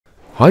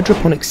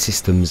Hydroponic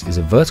systems is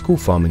a vertical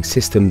farming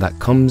system that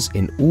comes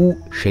in all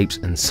shapes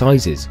and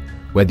sizes.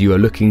 Whether you are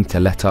looking to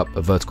let up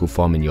a vertical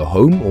farm in your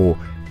home or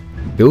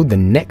build the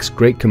next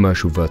great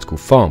commercial vertical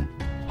farm,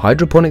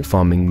 hydroponic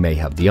farming may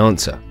have the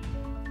answer.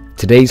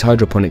 Today's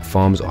hydroponic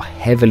farms are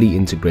heavily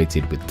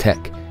integrated with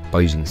tech.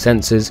 By using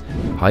sensors,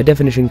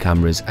 high-definition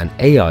cameras and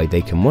AI,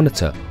 they can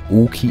monitor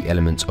all key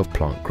elements of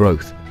plant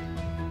growth.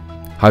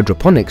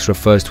 Hydroponics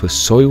refers to a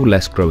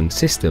soil-less growing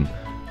system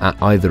at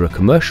either a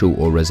commercial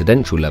or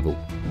residential level.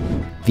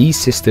 These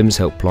systems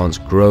help plants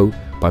grow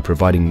by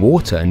providing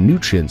water and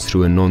nutrients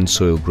through a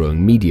non-soil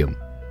growing medium.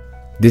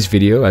 This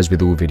video, as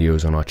with all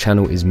videos on our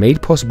channel, is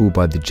made possible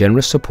by the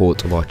generous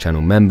support of our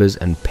channel members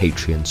and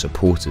Patreon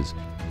supporters.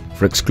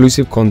 For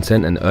exclusive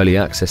content and early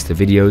access to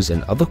videos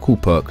and other cool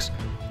perks,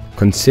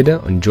 consider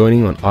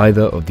joining on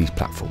either of these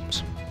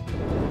platforms.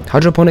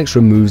 Hydroponics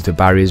removes the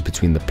barriers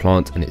between the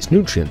plant and its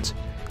nutrients.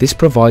 This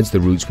provides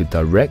the roots with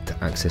direct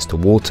access to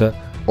water,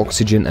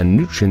 oxygen and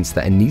nutrients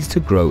that it needs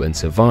to grow and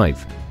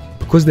survive.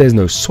 Because there's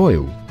no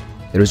soil,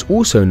 there is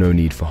also no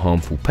need for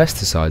harmful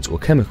pesticides or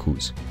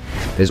chemicals.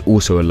 There's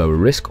also a lower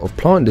risk of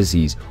plant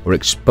disease or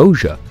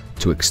exposure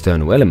to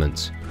external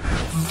elements.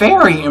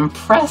 Very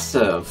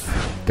impressive!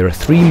 There are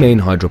three main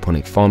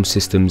hydroponic farm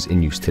systems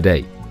in use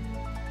today: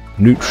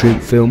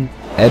 nutrient film,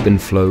 ebb and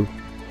flow,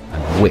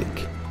 and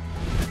wick.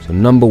 So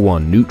number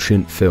one,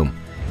 nutrient film.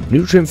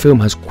 Nutrient film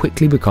has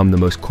quickly become the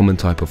most common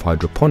type of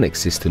hydroponic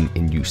system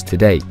in use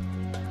today.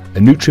 A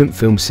nutrient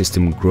film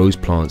system grows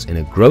plants in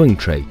a growing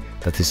tray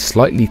that is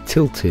slightly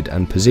tilted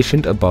and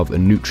positioned above a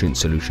nutrient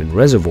solution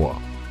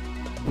reservoir.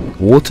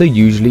 Water,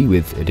 usually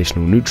with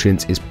additional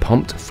nutrients, is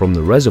pumped from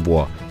the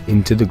reservoir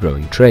into the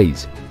growing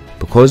trays.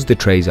 Because the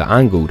trays are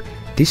angled,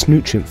 this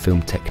nutrient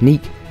film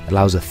technique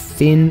allows a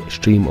thin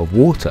stream of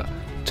water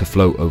to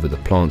flow over the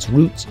plant's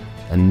roots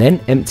and then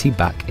empty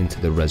back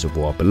into the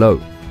reservoir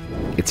below.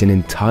 It's an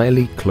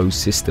entirely closed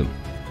system.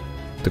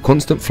 The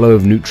constant flow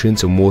of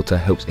nutrients and water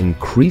helps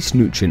increase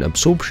nutrient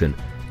absorption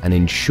and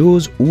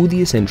ensures all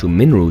the essential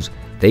minerals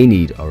they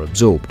need are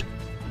absorbed.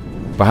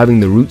 By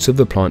having the roots of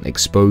the plant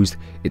exposed,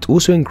 it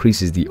also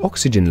increases the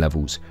oxygen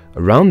levels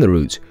around the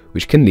roots,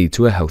 which can lead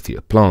to a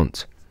healthier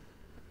plant.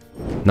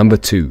 Number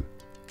two,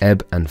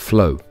 ebb and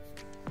flow.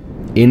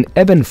 In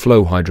ebb and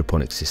flow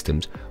hydroponic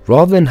systems,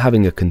 rather than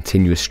having a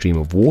continuous stream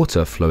of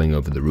water flowing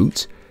over the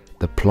roots,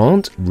 the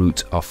plant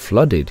roots are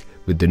flooded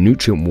with the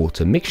nutrient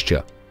water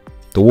mixture.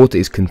 The water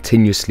is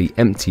continuously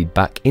emptied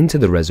back into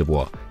the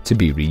reservoir to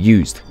be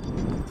reused.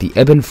 The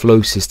ebb and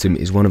flow system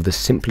is one of the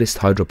simplest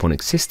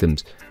hydroponic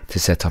systems to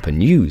set up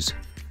and use.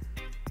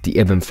 The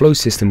ebb and flow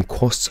system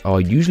costs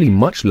are usually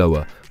much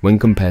lower when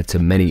compared to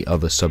many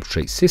other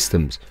substrate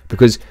systems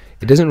because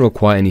it doesn't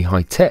require any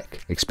high-tech,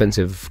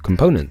 expensive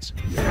components.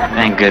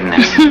 Thank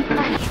goodness.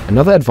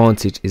 Another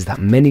advantage is that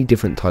many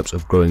different types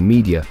of growing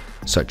media,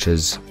 such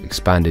as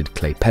expanded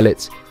clay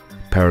pellets,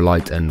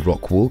 perlite and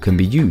rock wool, can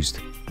be used.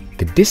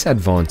 The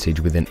disadvantage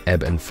with an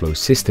ebb and flow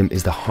system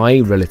is the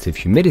high relative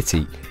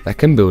humidity that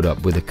can build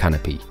up with a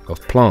canopy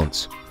of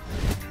plants.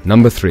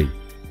 Number three,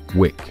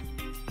 wick.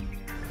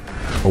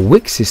 A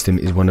wick system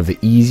is one of the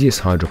easiest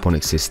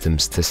hydroponic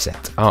systems to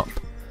set up.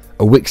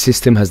 A wick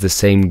system has the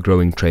same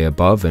growing tray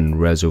above and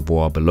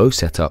reservoir below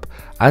setup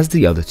as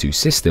the other two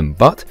systems,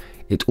 but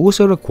it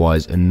also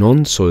requires a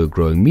non-soil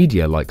growing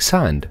media like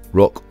sand,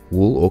 rock,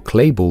 wool or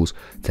clay balls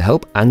to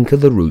help anchor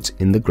the roots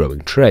in the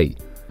growing tray.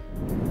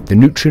 The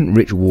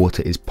nutrient-rich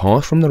water is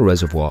passed from the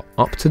reservoir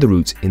up to the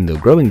roots in the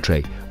growing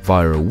tray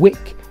via a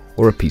wick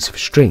or a piece of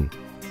string.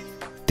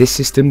 This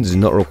system does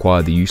not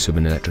require the use of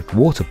an electric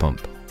water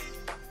pump.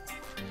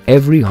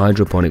 Every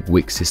hydroponic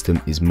wick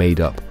system is made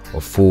up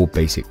of four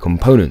basic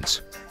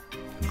components: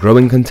 a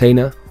growing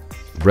container,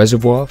 a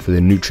reservoir for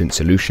the nutrient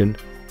solution,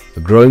 a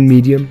growing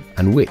medium,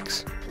 and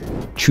wicks.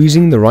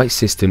 Choosing the right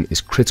system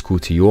is critical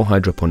to your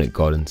hydroponic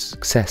garden's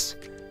success.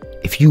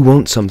 If you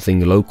want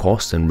something low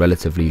cost and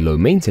relatively low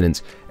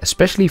maintenance,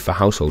 especially for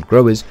household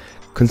growers,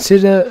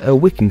 consider a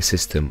wicking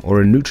system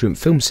or a nutrient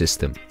film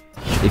system.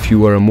 If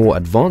you are a more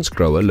advanced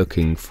grower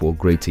looking for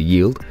greater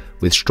yield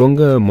with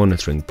stronger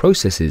monitoring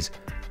processes,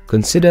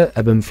 consider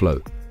ebb and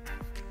flow.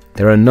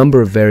 There are a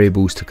number of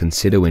variables to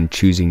consider when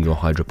choosing your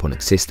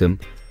hydroponic system,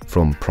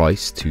 from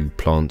price to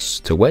plants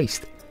to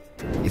waste.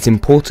 It's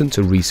important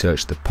to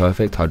research the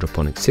perfect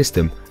hydroponic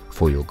system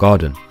for your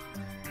garden.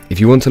 If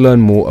you want to learn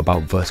more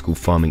about vertical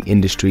farming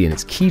industry and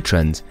its key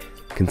trends,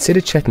 consider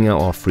checking out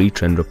our free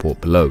trend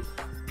report below,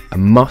 a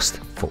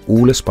must for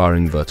all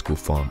aspiring vertical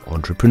farm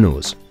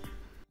entrepreneurs.